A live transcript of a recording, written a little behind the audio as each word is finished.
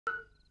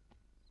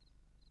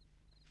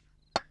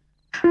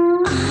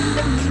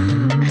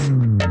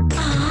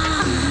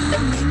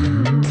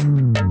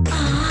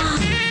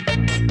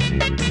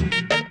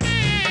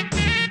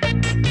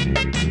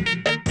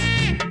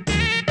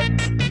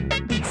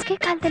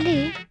ಬಿಸಿಲಲ್ಲಿ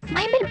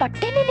ಮೈ ಮೇಲೆ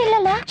ಬಟ್ಟೆನೇ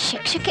ನಿಲ್ಲಲ್ಲ,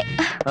 ಶೆಕೆ.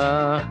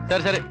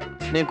 ಸರಿ ಸರಿ,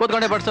 ನೀನ್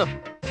ಕೂತ್ಕೊಂಡೆ ಬಡ್ಸು.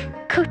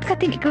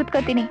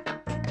 ಕೂತ್ಕೋತೀನಿ.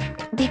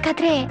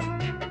 ಬೇಕಾದ್ರೆ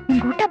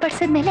ನಿಮ್ಗೆ ಊಟ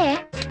ಬಡ್ಸದ್ಮೇಲೆ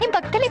ನಿಮ್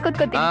ಪಕ್ಕದಲ್ಲೇ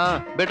ಕೂತ್ಕೋತೀನಿ.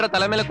 ಬಿಟ್ರೆ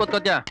ತಲೆ ಮೇಲೆ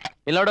ಕೂತ್ಕೋತ್ಯಾ?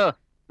 ಇಲ್ಲ ನೋಡು,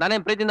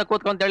 ನಾನೇನ್ ಪ್ರೀತಿಯಿಂದ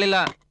ಕೂತ್ಕೊಂತ ಹೇಳಿಲ್ಲ.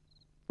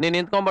 ನೀನ್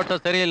ನಿಂತ್ಕೊಂಡ್ಬಟ್ಟು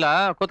ಸರಿ ಇಲ್ಲ,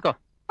 ಕೂತ್ಕೋ.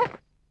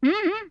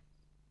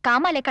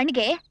 ಕಾಮಾಲೆ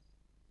ಕಣ್ಣಿಗೆ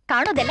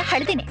ಕಾಣೋದೆಲ್ಲ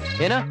ಹಳ್ದಿನಿ.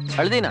 ಏನ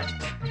ಹಳ್ದಿನ?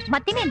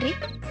 ಮತ್ತಿನೇನ್ರಿ,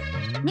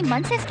 ನಿಮ್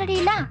ಮನ್ಸೇ ಸ್ಟಡಿ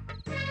ಇಲ್ಲ.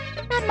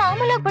 ನಾನ್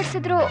ಮಾಮೂಲಾಗಿ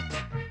ಬಡ್ಸಿದ್ರು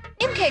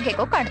ನಿಮ್ಗೆ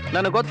ಹೇಗೋ ಕಾಣುತ್ತೆ.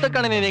 ನನಗೆ ಗೊತ್ತ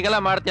ಕಣೆ ನೀನ್ ಈಗೆಲ್ಲ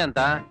ಮಾಡ್ತೀಯ ಅಂತ,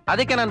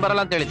 ಅದಕ್ಕೆ ನಾನು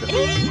ಬರಲ್ಲ ಅಂತ ಹೇಳಿದ್ದು.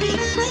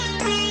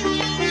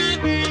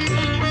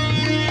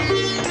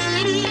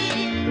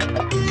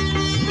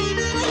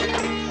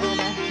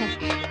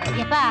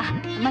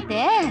 ಮತ್ತೆ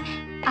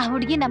ಆ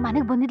ಹುಡುಗಿ ನಮ್ಮ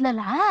ಮನೆಗ್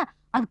ಬಂದಿದ್ಲಲ್ಲ,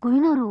 ಅದ್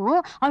ಕೊಯ್ನೋರು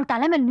ಅವ್ಳ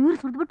ತಲೆ ಮೇಲೆ ನೀರು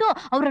ಸುರಿದ್ಬಿಟ್ಟು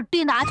ಅವ್ರ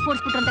ರೊಟ್ಟಿಯಿಂದ ಆಚೆ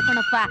ಕೊಡ್ಸ್ಬಿಟ್ರಂತ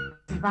ಕಣಪ್ಪ.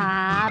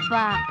 ಪಾಪ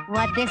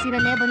ಒದ್ದೆ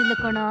ಸೀರಲ್ಲೇ ಬಂದಿದ್ಲು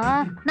ಕಣೋ.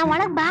 ನಾವ್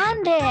ಒಳಗ್ ಬಾ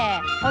ಅಂದೆ,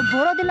 ಅವ್ಳು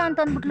ಬರೋದಿಲ್ಲ ಅಂತ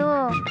ಅಂದ್ಬಿಟ್ಲು.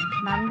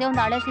 ನಮ್ದೇ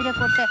ಒಂದ್ ಹಳೆ ಸೀರೆ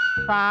ಕೊಟ್ಟೆ,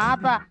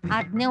 ಪಾಪ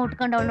ಅದ್ನೇ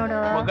ಉಟ್ಕೊಂಡವ್ಳು ನೋಡು.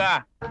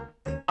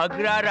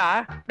 ಅಗ್ರಾರ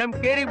ನಮ್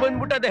ಕೇರಿಗೆ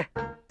ಬಂದ್ಬಿಟ್ಟದೆ,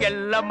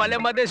 ಎಲ್ಲ ಮಲೆ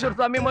ಮದೇಶ್ವರ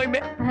ಸ್ವಾಮಿ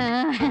ಮಹಿಮೆ.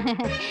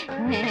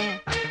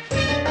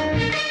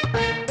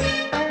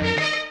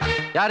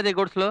 ಯಾರ್ದಿ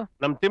ಗುಡ್ಸ್ಲು?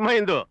 ನಮ್ ತಿಮ್ಮ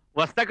ಇಂದು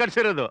ಹೊಸ್ತ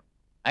ಕಟ್ಸಿರೋದು.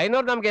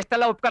 ಐನೋರ್ ನಮ್ಗೆ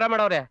ಎಷ್ಟೆಲ್ಲ ಉಪಕಾರ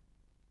ಮಾಡವ್ರೆ.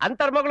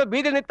 ಅಂತರ್ ಮಗಳು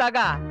ಬೀದಿ ನಿಂತಾಗ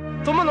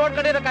ಸುಮ್ಮನೆ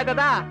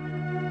ನೋಡ್ಕೊಂಡಿರಕ್ಕಾಗದ?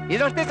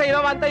 ಇದಷ್ಟು ದಿವಸ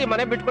ಇರೋವ ಅಂತ ಈ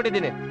ಮನೆ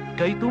ಬಿಟ್ಕೊಟ್ಟಿದ್ದೀನಿ.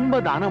 ಕೈ ತುಂಬಾ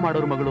ದಾನ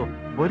ಮಾಡೋರ್ ಮಗಳು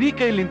ಬರೀ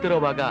ಕೈಲಿ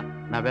ನಿಂತಿರೋವಾಗ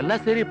ನಾವೆಲ್ಲ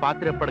ಸೇರಿ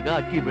ಪಾತ್ರೆ ಪಡ್ಗ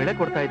ಅಕ್ಕಿ ಬೆಳೆ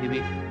ಕೊಡ್ತಾ ಇದೀವಿ.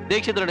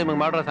 ದೀಕ್ಷಿತರು ನಿಮಗ್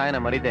ಮಾಡಿರೋ ಸಹಾಯನ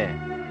ಮರಿದೆ,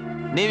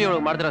 ನೀವ್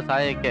ಇವ್ಳಿಗೆ ಮಾಡಿದಿರೋ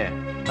ಸಹಾಯಕ್ಕೆ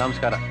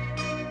ನಮಸ್ಕಾರ.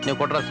 ನೀವು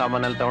ಕೊಟ್ಟಿರೋ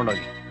ಸಾಮಾನೆಲ್ಲ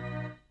ತಗೊಂಡೋಗಿ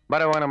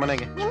ಬರ ಹೋಗೋಣ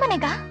ಮನೆಗೆ.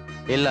 ನಿಮ್ಮನೆಗ?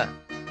 ಇಲ್ಲ,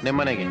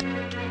 ನಿಮ್ಮನೆಗೆ.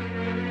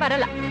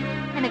 ಬರಲ್ಲ,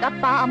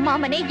 ನನಗಪ್ಪ ಅಮ್ಮ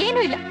ಮನೆ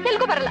ಏನೂ ಇಲ್ಲ,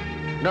 ಎಲ್ಗೂ ಬರಲ್ಲ.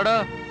 ನೋಡು,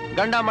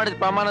 ಗಂಡ ಮಾಡಿದ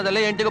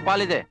ಪ್ರಮಾಣದಲ್ಲಿ ಹೆಂಡತಿಗೂ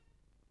ಪಾಲಿದೆ.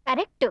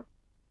 ಕರೆಕ್ಟ್,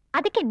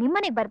 ಅದಕ್ಕೆ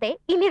ನಿಮ್ಮನೆಗ್ ಬರ್ದೆ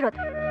ಇಲ್ಲಿರೋದು.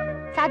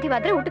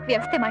 ಸಾಧ್ಯವಾದ್ರೆ ಊಟಕ್ಕೆ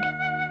ವ್ಯವಸ್ಥೆ ಮಾಡಿ,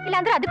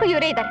 ಇಲ್ಲಾಂದ್ರೆ ಅದಕ್ಕೂ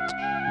ಇವರೇ ಇದ್ದಾರೆ.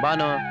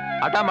 ಬಾನು,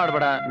 ಹಠ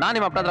ಮಾಡ್ಬೇಡ, ನಾನ್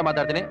ನಿಮ್ಮ ಅಪ್ಪ ಹತ್ರ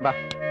ಮಾತಾಡ್ತೀನಿ. ಬಾ.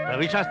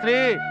 ರವಿ ಶಾಸ್ತ್ರಿ,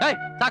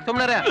 ಸಾಕ್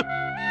ಸುಮ್ನೆ.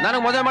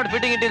 ನನಗ್ ಮದುವೆ ಮಾಡಿ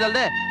ಫಿಟ್ಟಿಂಗ್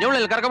ಇಟ್ಟಿದ್ದಲ್ದೆ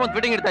ಇವಳಲ್ಲಿ ಕರ್ಕೊಂಬಂದ್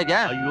ಫಿಟ್ಟಿಂಗ್ ಇಡ್ತಾ ಇದ್ಯಾ?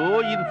 ಅಯ್ಯೋ,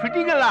 ಇದು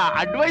ಫಿಟ್ಟಿಂಗ್ ಅಲ್ಲ,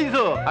 ಅಡ್ವೈಸ್.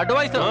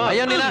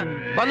 ಅಯ್ಯೋ, ನೀನ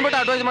ಬಂದ್ಬಿಟ್ಟು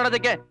ಅಡ್ವೈಸ್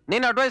ಮಾಡೋದಕ್ಕೆ.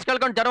 ನೀನ್ ಅಡ್ವೈಸ್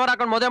ಕಳ್ಕೊಂಡು ಜಡವರ್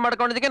ಹಾಕೊಂಡು ಮದುವೆ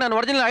ಮಾಡ್ಕೊಂಡಿದ್ದಕ್ಕೆ ನಾನು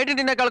ಒರಿಜಿನಲ್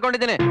ಐಡೆಂಟಿಟಿನೇ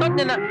ಕಳ್ಕೊಂಡಿದ್ದೀನಿ.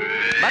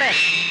 ಬರೇ,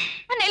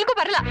 ನಾನು ಎಲ್ಗೂ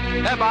ಬರಲ್ಲ.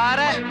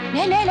 ಬಾರೆ.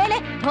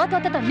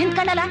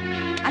 ನಿಂತ್ಕೊಂಡಲ್ಲ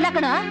ಅಲ್ಲ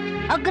ಕಣ,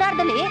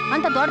 ಅಗ್ರಾರದಲ್ಲಿ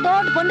ಅಂತ ದೊಡ್ಡ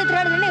ದೊಡ್ಡ ಪಂಡಿತರು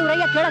ಹೇಳಿದ್ರೆ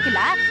ಇವ್ರಯ್ಯ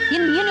ಕೇಳೋಕಿಲ್ಲ,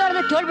 ಇನ್ ನೀನ್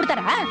ಹೇಳಿದ್ರೆ ಕೇಳ್ಬಿಡ್ತಾರ?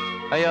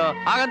 ಅಯ್ಯೋ,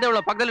 ಹಾಗಂತ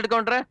ಇವಳು ಪಕ್ಕದಲ್ಲಿ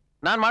ಇಟ್ಕೊಂಡ್ರೆ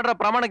ನಾನ್ ಮಾಡ್ರ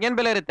ಪ್ರಮಾಣಕ್ಕೆ ಏನ್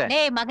ಬೆಲೆ ಇರುತ್ತೆ?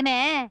 ಮಗನೇ,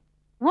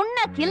 ಉಣ್ಣ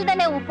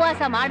ಕಿಲ್ದಲೆ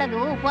ಉಪವಾಸ ಮಾಡೋದು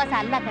ಉಪವಾಸ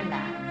ಅಲ್ಲ ಕಣ್ಣ.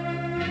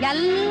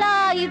 ಎಲ್ಲ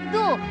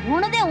ಇದ್ದು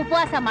ಉಣದೆ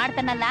ಉಪವಾಸ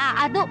ಮಾಡ್ತಾನಲ್ಲ,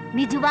 ಅದು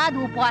ನಿಜವಾದ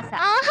ಉಪವಾಸ.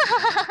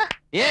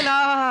 ಏನಾ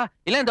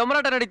ಇಲ್ಲೇನ್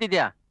ದೊಂಬರಾಟ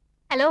ನಡೀತಿದ್ಯಾ?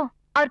 ಹಲೋ,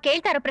 ಅವ್ರು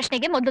ಕೇಳ್ತಾ ಇರೋ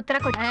ಪ್ರಶ್ನೆಗೆ ಮೊದ್ಲು ಉತ್ತರ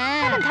ಕೊಡ.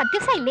 ಒಂದ್ 10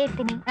 ದಿವಸ ಇಲ್ಲೇ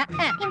ಇರ್ತೀನಿ.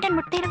 ಇಂಟನ್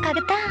ಮುಟ್ಟ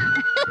ಇರಕ್ಕಾಗತ್ತಾ?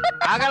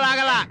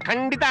 ಆಗಲ್ಲ,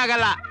 ಖಂಡಿತ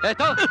ಆಗಲ್ಲ.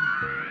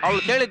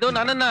 ಅವಳು ಕೇಳಿದ್ದು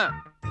ನನ್ನನ್ನ.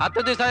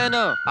 10 ದಿವಸ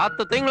ಏನು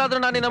 10 ತಿಂಗಳಾದ್ರೂ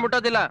ನಾನು ನಿನ್ನ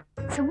ಮುಟ್ಟೋದಿಲ್ಲ.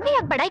 ಸುಮ್ನೆ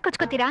ಯಾಕೆ ಬಡಾಯಿ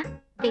ಕೊಚ್ಕೋತೀರಾ?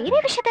 ಬೇರೆ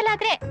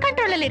ವಿಷಯದಲ್ಲಾದ್ರೆ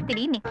ಕಂಟ್ರೋಲ್ ಅಲ್ಲಿ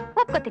ಇರ್ತೀನಿ, ಇನ್ನಿ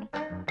ಒಪ್ಕೋತೀನಿ.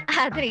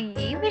 ಆದ್ರೆ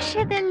ಈ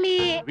ವಿಷಯದಲ್ಲಿ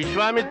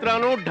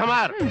ವಿಶ್ವಾಮಿತ್ರನು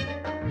ಢಮಾರ್.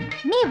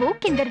 ನೀವು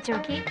ಕಿಂದರ್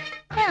ಜೋಗಿ,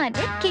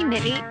 ನಾನು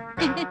ಕಿನ್ನರಿ.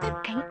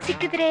 ಕೈ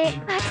ಸಿಕ್ಕಿದ್ರೆ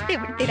ಹಾರಿಸ್ತೇ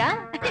ಬಿಡ್ತೀರಾ?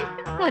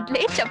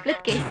 ಮೊದ್ಲೇ ಚಪ್ಲದ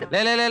ಕೇಸು.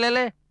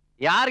 ಲೇ,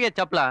 ಯಾರಿಗೆ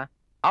ಚಪ್ಲ?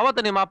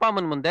 ಅವತ್ತು ನಿಮ್ಮ ಅಪ್ಪ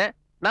ಅಮ್ಮನ ಮುಂದೆ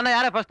ನನ್ನ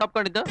ಯಾರೇ ಫಸ್ಟ್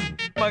ತಪ್ಕೊಂಡಿದ್ದು?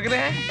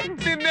 ಮಗನೇ,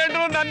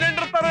 ನಿನ್ನೆಂಡ್ರು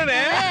ನನ್ನೆಂಡ್ರು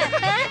ತರನೇ.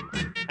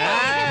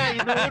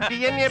 ಇದು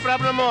DNA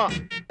ಪ್ರಾಬ್ಲಮ್.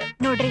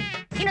 ನೋಡ್ರಿ,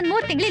 ಇನ್ನೊಂದ್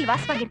 3 ತಿಂಗಳು ಇಲ್ಲಿ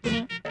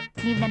ವಾಸವಾಗಿರ್ತೀನಿ.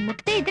 ನೀವ್ ನನ್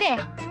ಮುಟ್ತೇ ಇದ್ರೆ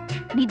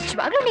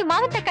ನಿಜವಾಗ್ಲೂ ನೀವ್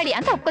ಮಾವಂತ ಕಳಿ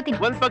ಅಂತ ಒಪ್ಕೋತೀನಿ.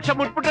 ಒಂದ್ ಪಕ್ಷ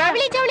ಮುಟ್ಬಿಟ್ರೆ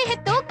ಅವಳಿ ಜವಳಿ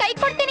ಹೆತ್ತು ಕೈ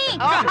ಕೊಡ್ತೀನಿ.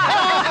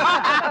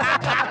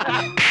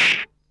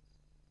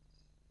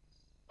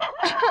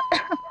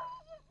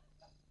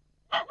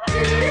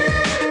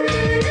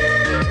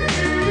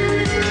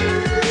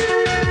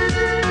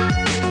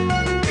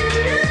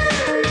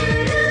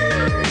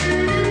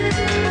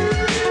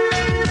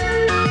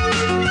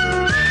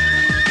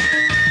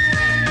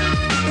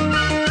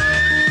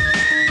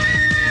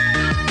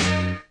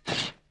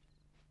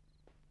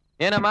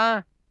 ಏನಮ್ಮ,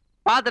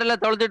 ಪಾತ್ರೆ ಎಲ್ಲ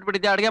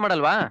ತೊಳೆದಿಟ್ಬಿಟ್ಟಿದ್ಯಾ? ಅಡ್ಗೆ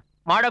ಮಾಡಲ್ವಾ?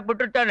 ಮಾಡಕ್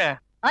ಬಿಟ್ಟಿರ್ತಾನೆ.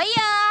 ಅಯ್ಯ,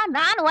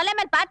 ನಾನ್ ಒಲೆ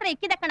ಮೇಲೆ ಪಾತ್ರೆ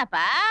ಇಕ್ಕಿದ ಕಣಪ್ಪ.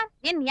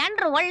 ಇನ್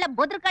ಎಂಡ್ರು ಒಳ್ಳೆ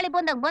ಬದ್ರಕಾಳಿ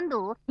ಬಂದಾಗ ಬಂದು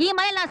ಈ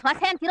ಮನೇಲಿ ನಾನ್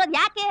ಸೊಸೆ ಅಂತಿರೋದ್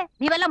ಯಾಕೆ?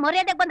 ನೀವೆಲ್ಲ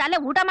ಮರ್ಯಾದೆಗೆ ಬಂದು ಅಲ್ಲೇ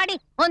ಊಟ ಮಾಡಿ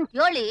ಒಂದ್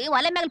ಕೇಳಿ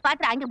ಒಲೆ ಮೇಲೆ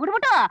ಪಾತ್ರೆ ಹಂಗೆ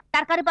ಬಿಡ್ಬಿಟ್ಟು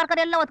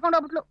ತರಕಾರಿ ಎಲ್ಲ ಹೊತ್ಕೊಂಡು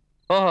ಹೋಗ್ಬಿಟ್ಲು.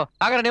 ಓಹೋ,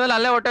 ಹಾಗಾದ್ರೆ ನೀವೆಲ್ಲ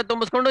ಅಲ್ಲೇ ಹೊಟ್ಟೆ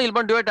ತುಂಬಿಸ್ಕೊಂಡು ಇಲ್ಲಿ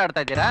ಬಂದು ಡ್ಯೂಯೇಟ್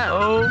ಆಡ್ತಾ ಇದ್ದೀರಾ?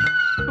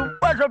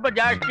 ತುಪ್ಪ ಸ್ವಲ್ಪ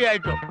ಜಾಸ್ತಿ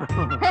ಆಯ್ತು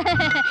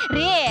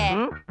ರೀ.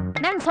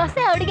 ನನ್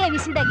ಸೊಸೆ ಅಡುಗೆ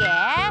ವಿಷಯದಾಗೆ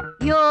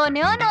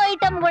ಯೋನೇನೋ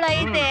ಐಟಮ್ಗಳು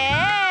ಐತೆ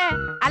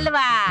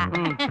ಅಲ್ವಾ?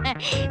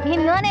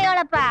 ನೀನ್ ಯೋನೇ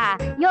ಹೇಳಪ್ಪ.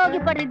 ಯೋಗಿ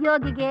ಪಡೆದಿದ್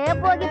ಯೋಗಿಗೆ,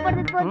 ಭೋಗಿ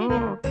ಪಡೆದಿದ್ ಭೋಗಿಗೆ.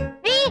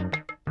 ರೀ,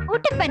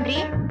 ಊಟಕ್ ಬನ್ರಿ.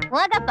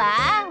 ಹೋಗಪ್ಪ,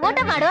 ಊಟ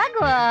ಮಾಡುವಾಗ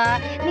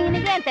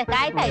ನಿನಗೆ ಅಂತ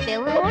ಕಾಯ್ತಾ ಇದ್ದೆ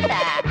ಊಟ.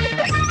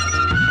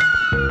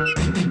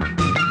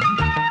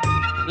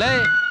 ಲೇ,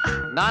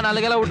 ನಾನ್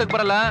ಅಲ್ಲಿಗೆಲ್ಲ ಊಟಕ್ಕೆ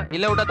ಬರಲ್ಲ,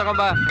 ಇಲ್ಲೇ ಊಟ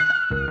ತಗೊಂಬ.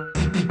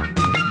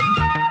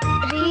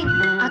 ರೀ,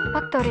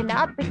 ಅಕ್ಕಪಕ್ಕದವ್ರೆಲ್ಲ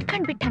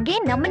ಬಿಟ್ಹಂಗೆ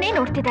ನಮ್ಮನ್ನೇ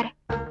ನೋಡ್ತಿದ್ದಾರೆ.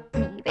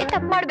 ನೀವೇ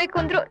ತಪ್ಪು ಮಾಡ್ಬೇಕು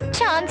ಅಂದ್ರು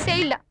ಚಾನ್ಸೇ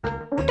ಇಲ್ಲ.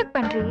 ಊಟಕ್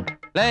ಬನ್ರಿ.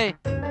 ಲೇ,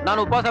 ನಾನು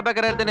ಉಪವಾಸ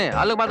ಬೇಕಾದ್ರೆ ಇರ್ತೀನಿ,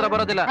 ಅಲ್ಲಿಗೆ ಮಾತ್ರ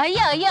ಬರೋದಿಲ್ಲ.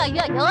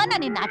 ಅಯ್ಯೋ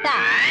ನಿನ್ನ ಆಟ.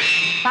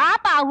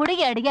 ಪಾಪ ಆ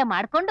ಹುಡುಗಿ ಅಡಿಗೆ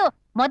ಮಾಡ್ಕೊಂಡು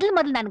ಮೊದ್ಲು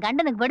ನನ್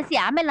ಗಂಡನಿಗೆ ಬಡಿಸಿ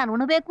ಆಮೇಲೆ ನಾನು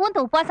ಉಣ್ಬೇಕು ಅಂತ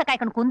ಉಪವಾಸ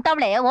ಕಾಯ್ಕೊಂಡು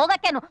ಕುಂತವಳೆ.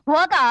 ಹೋಗಕ್ಕೇನು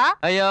ಹೋಗ.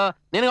 ಅಯ್ಯೋ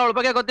ನಿನ್ಗೆ ಅವಳ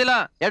ಬಗ್ಗೆ ಗೊತ್ತಿಲ್ಲ.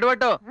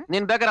 ಎಡ್ವಟ್ಟು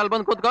ನೀನ್ ಬೇಕಾದ್ರೆ ಅಲ್ಲಿ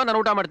ಬಂದು ಕೂತ್ಕೋ, ನಾನು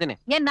ಊಟ ಮಾಡ್ತೀನಿ.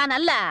 ಏನ್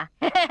ನಾನಲ್ಲ,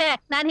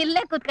 ನಾನು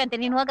ಇಲ್ಲೇ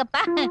ಕೂತ್ಕೊಂತೀನಿ. ನೀನ್ ಹೋಗಪ್ಪ.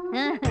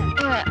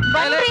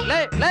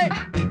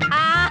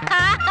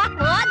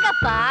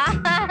 ಹೋಗಪ್ಪ,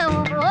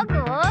 ಹೋಗು ಹೋಗು.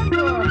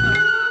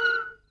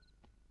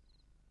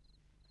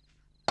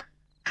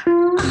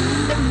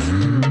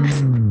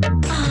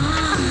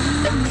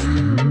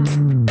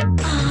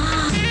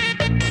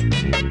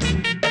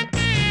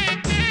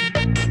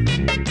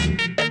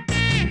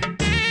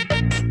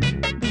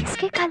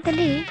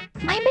 ಕಾಲದಲ್ಲಿ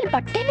ಮೈ ಮೇಲೆ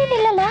ಬಟ್ಟೆನೇ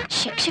ನಿಲ್ಲಲ್ಲ,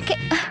 ಶಿಕ್ಷಕೆ.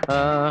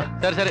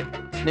 ಸರಿ ಸರಿ,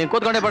 ನೀನ್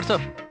ಕೂತ್ಕೊಂಡೆ ಬಡ್ಸು.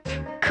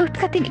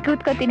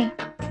 ಕೂತ್ಕೋತೀನಿ.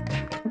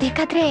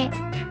 ಬೇಕಾದ್ರೆ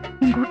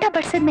ನಿಂಗ್ ಊಟ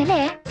ಬಡ್ಸದ್ಮೇಲೆ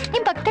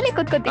ನಿಮ್ ಪಕ್ಕದಲ್ಲೇ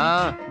ಕೂತ್ಕೋತೀನಿ.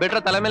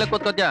 ಬಿಟ್ರೆ ತಲೆ ಮೇಲೆ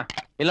ಕೂತ್ಕೋತ್ಯಾ?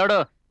 ಇಲ್ಲ ನೋಡು,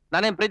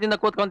 ನಾನೇನ್ ಪ್ರೀತಿಯಿಂದ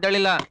ಕೂತ್ಕೊಂತ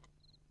ಹೇಳಿಲ್ಲ.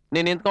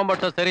 ನೀನ್ ನಿಂತ್ಕೊಂಡ್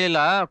ಬಡ್ಸೋ ಸರಿ ಇಲ್ಲ,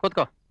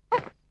 ಕೂತ್ಕೋ.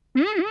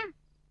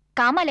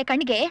 ಕಾಮಾಲೆ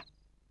ಕಣ್ಣಿಗೆ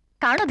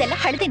ಕಾಣೋದೆಲ್ಲ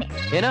ಹಳ್ದಿನಿ.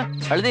 ಏನ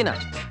ಹಳ್ದಿನ?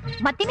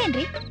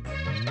 ಮತ್ತಿನೇನ್ರಿ,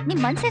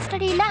 ನಿಮ್ ಮನ್ಸೇ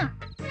ಸ್ಟಡಿ ಇಲ್ಲ.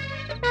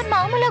 ನಾನ್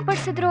ಮಾಮೂಲಾಗಿ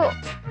ಬಡ್ಸಿದ್ರು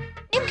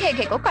ನಿಮ್ಗೆ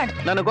ಹೇಗೋ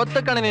ಕಾಣುತ್ತೆ. ನನಗೆ ಗೊತ್ತ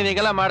ಕಣೆ ನೀನ್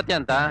ಈಗೆಲ್ಲ ಮಾಡ್ತೀಯ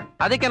ಅಂತ,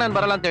 ಅದಕ್ಕೆ ನಾನ್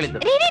ಬರಲ್ಲ ಅಂತ ಹೇಳಿದ್ದು.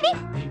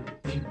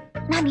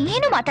 ನಾನು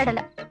ಏನು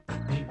ಮಾತಾಡಲ್ಲ,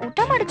 ಊಟ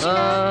ಮಾಡು.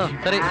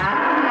 ಸರಿ.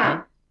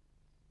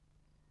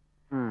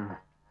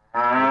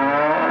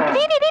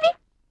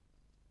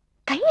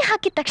 ಕೈ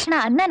ಹಾಕಿದ ತಕ್ಷಣ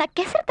ಅನ್ನನ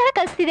ಕೆಸರು ತರ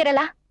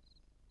ಕಲಿಸ್ತಿದ್ದೀರಲ್ಲ.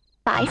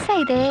 ಪಾಯಸ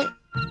ಇದೆ,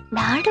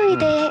 ಲಾಡು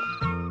ಇದೆ,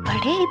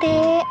 ವಡೆ ಇದೆ.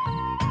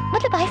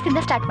 ಮೊದಲು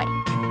ಪಾಯಸದಿಂದ ಸ್ಟಾರ್ಟ್ ಮಾಡಿ.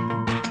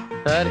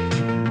 ಸರಿ.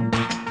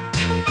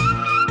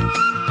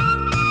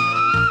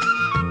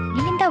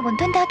 ಇಲ್ಲಿಂದ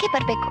ಒಂದೊಂದಾಗೆ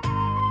ಬರ್ಬೇಕು.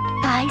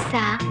 ಪಾಯಸ,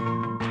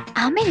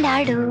 ಆಮೇಲೆ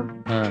ಲಾಡು,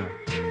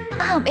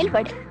 ಆಮೇಲೆ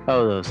ವಡೆ.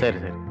 ಹೌದು, ಸರಿ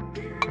ಸರಿ.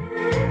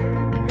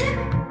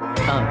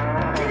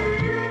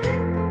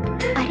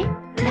 ಅರೆ,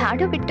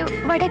 ಲಾಡು ಬಿಟ್ಟು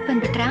ವಡೆಗೆ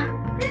ಬಂದ್ಬಿಟ್ರಾ?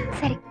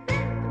 ಸರಿ,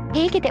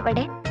 ಹೇಗಿದೆ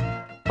ವಡೆ?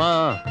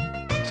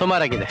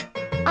 ಸುಮಾರಾಗಿದೆ.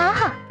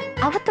 ಆಹಾ,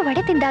 ಅವತ್ತು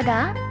ವಡೆ ತಿಂದಾಗ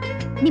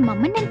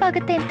ನಿಮ್ಮಮ್ಮನ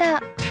ನೆನಪಾಗುತ್ತೆ ಅಂತ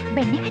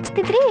ಬೆಣ್ಣೆ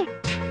ಹಚ್ತಿದ್ರಿ.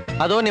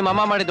 ಅದು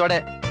ನಿಮ್ಮಮ್ಮ ಮಾಡಿದ ವಡೆ.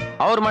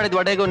 ಅವ್ರು ಮಾಡಿದ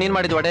ವಡೆಗೂ ನೀನ್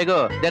ಮಾಡಿದ ವಡೆಗೂ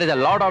there is a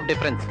lot of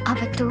difference.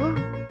 ಅವತ್ತು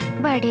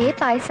ವಡೆ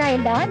ಪಾಯಸ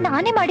ಎಲ್ಲ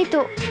ನಾನೇ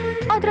ಮಾಡಿದ್ದು,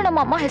 ಆದ್ರೂ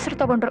ನಮ್ಮಮ್ಮ ಹೆಸರು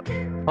ತಗೊಂಡ್ರು.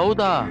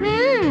 ಹೌದಾ?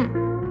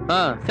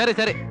 ಸರಿ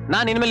ಸರಿ,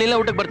 ನಾನ್ ಇನ್ಮೇಲೆ ಇಲ್ಲ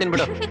ಊಟಕ್ಕೆ ಬರ್ತೀನಿ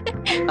ಬಿಡು.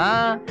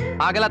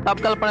 ಹಾಗೆಲ್ಲ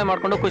ತಪ್ಪು ಕಲ್ಪನೆ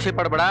ಮಾಡ್ಕೊಂಡು ಖುಷಿ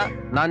ಪಡ್ಬೇಡ.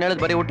 ನಾನ್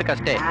ಹೇಳದ್ ಬರೀ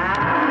ಊಟಕ್ಕಷ್ಟೇ.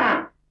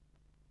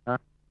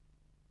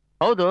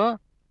 ಹೌದು,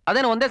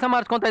 ಅದೇನು ಒಂದೇ ಸಮ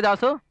ಆರಿಸ್ಕೊಂತ ಇದ್ದ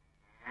ಆಸು?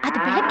 ಅದು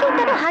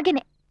ಬೆಳಗ್ಗೆಯಿಂದನೂ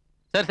ಹಾಗೇನೆ.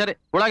 ಸರಿ ಸರಿ,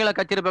 ಹುಳಗೆಲ್ಲ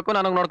ಕಚ್ಚಿರ್ಬೇಕು,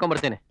 ನಾನು ನೋಡ್ಕೊಂಡ್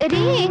ಬರ್ತೀನಿ.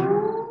 ರೀ,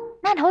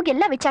 ನಾನ್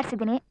ಹೋಗೆಲ್ಲ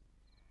ವಿಚಾರಿಸಿದೀನಿ,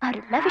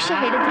 ಅವ್ರೆಲ್ಲ ವಿಷಯ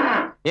ಹೇಳಿದ್ರು.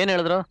 ಏನ್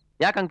ಹೇಳಿದ್ರು?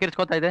 ಯಾಕೆ ಹಂಗ್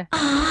ಕಿರ್ಚ್ಕೋತಾ ಇದೆ?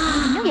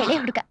 ಇನ್ನು ಎಳೆ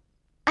ಹುಡುಗ,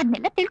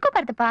 ಅದನ್ನೆಲ್ಲ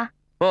ತಿಳ್ಕೊಬಾರ್ದಪ್ಪ.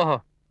 ಓಹೋ,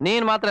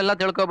 ನೀನ್ ಮಾತ್ರ ಎಲ್ಲ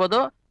ತಿಳ್ಕೊಬಹುದು,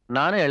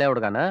 ನಾನು ಎಳೆ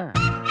ಹುಡುಗನ?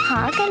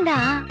 ಹಾಗಲ್ಲ.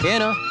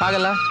 ಏನು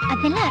ಹಾಗಲ್ಲ?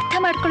 ಅದನ್ನೆಲ್ಲ ಅರ್ಥ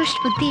ಮಾಡ್ಕೊಳ್ಳೋಷ್ಟು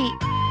ಬುದ್ಧಿ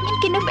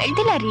ನಿಮ್ಗಿನ್ನೂ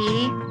ಬೆಳ್ದಿಲ್ಲ ರೀ.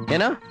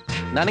 ಏನು,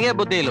 ನನಗೆ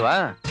ಬುದ್ಧಿ ಇಲ್ವಾ?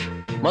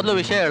 ಮೊದ್ಲು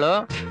ವಿಷಯ ಹೇಳು,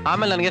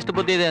 ಆಮೇಲೆ ನನ್ಗೆ ಎಷ್ಟು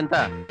ಬುದ್ಧಿ ಇದೆ ಅಂತ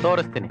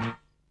ತೋರಿಸ್ತೀನಿ.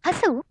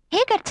 ಹಸು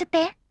ಹೇಗ್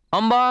ಅರ್ಚುತ್ತೆ?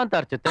 ಅಂಬಾ ಅಂತ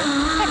ಅರ್ಚುತ್ತೆ.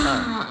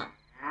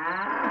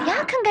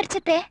 ಯಾಕೆ ಹಂಗ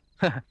ಅರ್ಚುತ್ತೆ?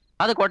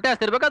 ಅದಕ್ಕೆ ಹೊಟ್ಟೆ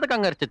ಹಸ್ತಿರ್ಬೇಕು, ಅದಕ್ಕೆ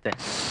ಹಂಗ ಅರ್ಚುತ್ತೆ.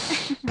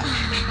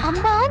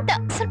 ಅಂಬಾ ಅಂತ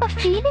ಸ್ವಲ್ಪ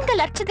ಫೀಲಿಂಗ್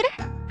ಅಲ್ಲಿ ಅರ್ಚಿದ್ರೆ?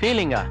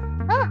 ಫೀಲಿಂಗ?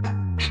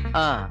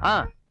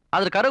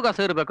 ಅದ್ರ ಕರುಗ್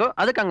ಹಸು ಇರ್ಬೇಕು,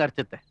 ಅದಕ್ಕೆ ಹಂಗ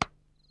ಅರ್ಚುತ್ತೆ.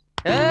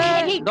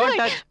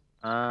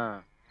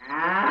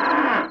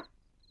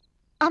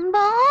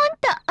 ಅಂಬಾ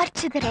ಅಂತ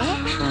ಅರ್ಚಿದ್ರೆ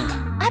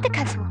ಅದಕ್ಕೆ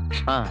ಹಸು.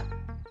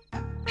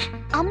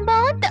 ಅಂಬಾ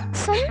ಅಂತ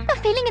ಸ್ವಲ್ಪ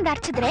ಫೀಲಿಂಗ್ ಇಂದ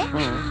ಅರ್ಚಿದ್ರೆ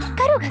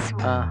ಕರುಗ್ ಹಸು.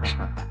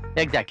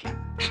 ಎಕ್ಸಾಕ್ಟ್ಲಿ.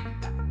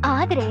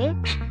 ಆದ್ರೆ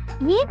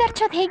ಈಗ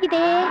ಅರ್ಚೋದ್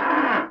ಹೇಗಿದೆ?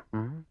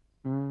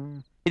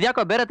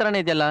 ಇದ್ಯಾಕೋ ಬೇರೆ ತರನೇ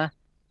ಇದೆಯಲ್ಲ,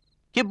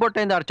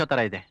 ಕಿಬ್ಬೊಟ್ಟೆಯಿಂದ ಅರ್ಚೋ ತರ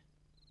ಇದೆ.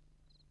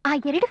 ಆ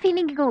ಎರಡು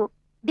ಫೀಲಿಂಗಿಗೂ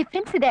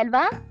ಡಿಫರೆನ್ಸ್ ಇದೆ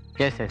ಅಲ್ವಾ?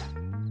 Yes, yes.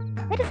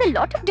 There is a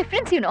lot of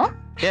difference, you know.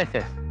 Yes,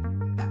 yes.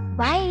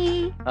 Why?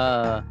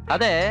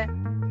 ಅದೇ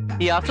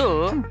ಈ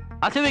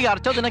ಹಸುವಿಗೆ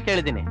ಅರ್ಚೋದನ್ನ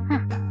ಕೇಳಿದ್ದೀನಿ.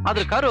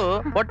 ಆದ್ರೆ ಕರು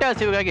ಹೊಟ್ಟೆ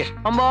ಹಸಿವಿಗಾಗಿ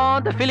ಅಂಬಾ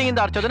ಅಂತ ಫೀಲಿಂಗ್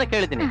ಇಂದ ಅರ್ಚೋದನ್ನ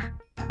ಕೇಳಿದ್ದೀನಿ.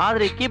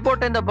 ಆದ್ರೆ ಈ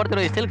ಕೀಬೋರ್ಡ್ ಇಂದ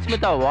ಬರ್ತಿರೋ ಈ ಸಿಲ್ಕ್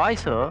ಸ್ಮಿತಾ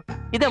ವಾಯ್ಸ್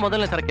ಇದೇ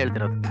ಮೊದಲನೇ ಸಲ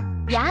ಕೇಳ್ತಿರೋದು.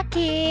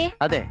 ಯಾಕೆ?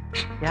 ಅದೇ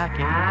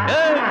ಯಾಕೆ?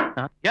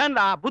 ಏನ್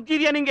ಬುದ್ಧಿ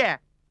ಇದೆಯಾ ನಿಂಗೆ?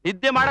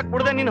 ನಿದ್ದೆ ಮಾಡಕ್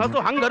ಬಿಡದೆ ನಿನ್ ಹಸು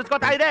ಹಂಗ್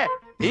ಹರ್ಸ್ಕೊತಾ ಇದೆ.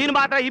 ನೀನ್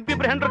ಮಾತ್ರ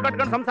ಇಬ್ಬಿಬ್ರು ಹೆಂಡ್ರು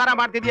ಕಟ್ಕೊಂಡು ಸಂಸಾರ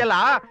ಮಾಡ್ತಿದ್ಯಲ್ಲ,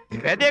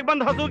 ಬೆದೆಗ್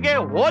ಬಂದ್ ಹಸುಗೆ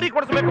ಓರಿ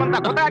ಕೊಡ್ಸ್ಬೇಕು ಅಂತ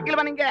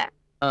ಗೊತ್ತಾಗಿಲ್ವಾ ನಿಂಗೆ?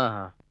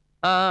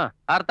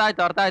 ಅರ್ಥ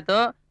ಆಯ್ತು.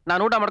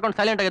 ನಾನು ಊಟ ಮಾಡ್ಕೊಂಡು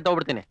ಸೈಲೆಂಟ್ ಆಗಿ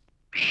ತಗೋಬಿಡ್ತೀನಿ.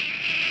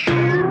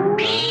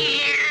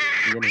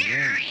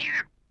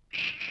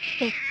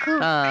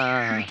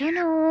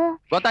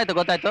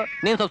 ಗೊತ್ತಾಯ್ತು.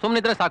 ನೀನ್ ಸ್ವಲ್ಪ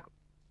ಸುಮ್ಮನಿದ್ರೆ ಸಾಕು.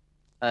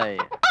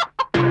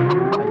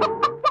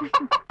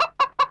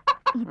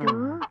 ಇದು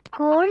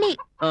ಕೋಳಿ.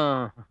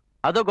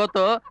 ಅದು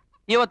ಗೊತ್ತು.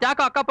 ಇವತ್ತು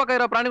ಯಾಕೆ ಅಕ್ಕಪಕ್ಕ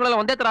ಇರೋ ಪ್ರಾಣಿಗಳೆಲ್ಲ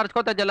ಒಂದೇ ತರ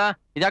ಅರ್ಚ್ಕೋತಾ ಇದ್ಯಲ್ಲ,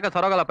 ಇದ್ಯಾಕ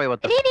ಸರೋಗಲ್ಲಪ್ಪ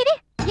ಇವತ್ತು?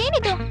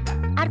 ಏನಿದು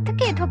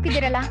ಅರ್ಥಕ್ಕೆ ಎದ್ದು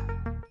ಹೋಗ್ತಿದ್ದೀರಲ್ಲ,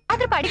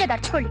 ಅದ್ರ ಪಾಡಿಗೆ ಅದು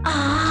ಅರ್ಚ್ಕೊಳ್ಳಿ.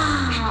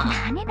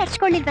 ನಾನೇನ್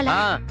ಅರ್ಚ್ಕೊಳ್ಳಿಲ್ವಲ್ಲ?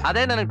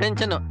 ಅದೇ ನನಗೆ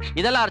ಟೆನ್ಷನ್.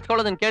 ಇದೆಲ್ಲ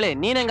ಅರ್ಚ್ಕೊಳ್ಳೋದನ್ನ ಕೇಳಿ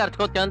ನೀನ್ ಹೆಂಗ್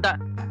ಅರ್ಚ್ಕೋತೀಯ ಅಂತ.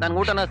 ನನ್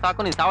ಊಟನ ಸಾಕು,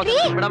 ನೀನ್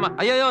ಸಾವಧಾನ ಬಿಡಮ್ಮ.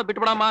 ಅಯ್ಯೋ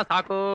ಬಿಟ್ಬಿಡಮ್ಮ, ಸಾಕು.